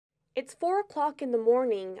It's 4 o'clock in the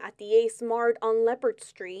morning at the Ace Mart on Leopard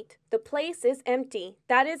Street. The place is empty.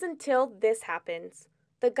 That is until this happens.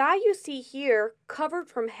 The guy you see here, covered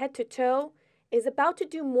from head to toe, is about to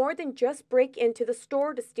do more than just break into the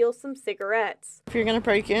store to steal some cigarettes. If you're going to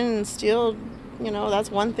break in and steal, that's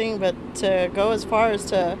one thing, but to go as far as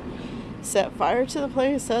to set fire to the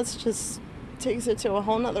place, that's just takes it to a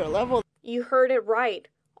whole nother level. You heard it right.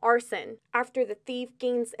 Arson. After the thief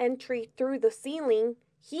gains entry through the ceiling,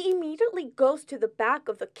 he immediately goes to the back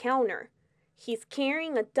of the counter. He's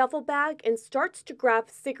carrying a duffel bag and starts to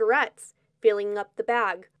grab cigarettes, filling up the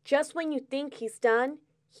bag. Just when you think he's done,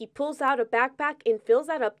 he pulls out a backpack and fills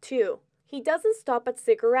that up too. He doesn't stop at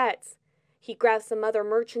cigarettes. He grabs some other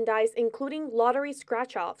merchandise, including lottery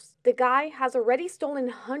scratch-offs. The guy has already stolen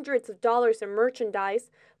hundreds of dollars in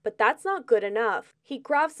merchandise, but that's not good enough. He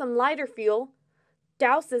grabs some lighter fuel,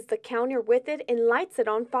 douses the counter with it, and lights it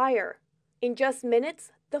on fire. In just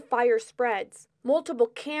minutes, the fire spreads. Multiple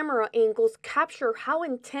camera angles capture how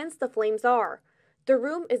intense the flames are. The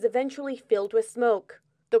room is eventually filled with smoke.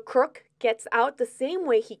 The crook gets out the same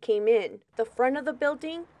way he came in. The front of the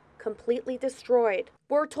building, completely destroyed.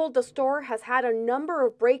 We're told the store has had a number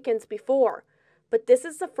of break-ins before, but this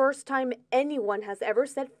is the first time anyone has ever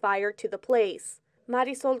set fire to the place.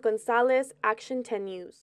 Marisol Gonzalez, Action 10 News.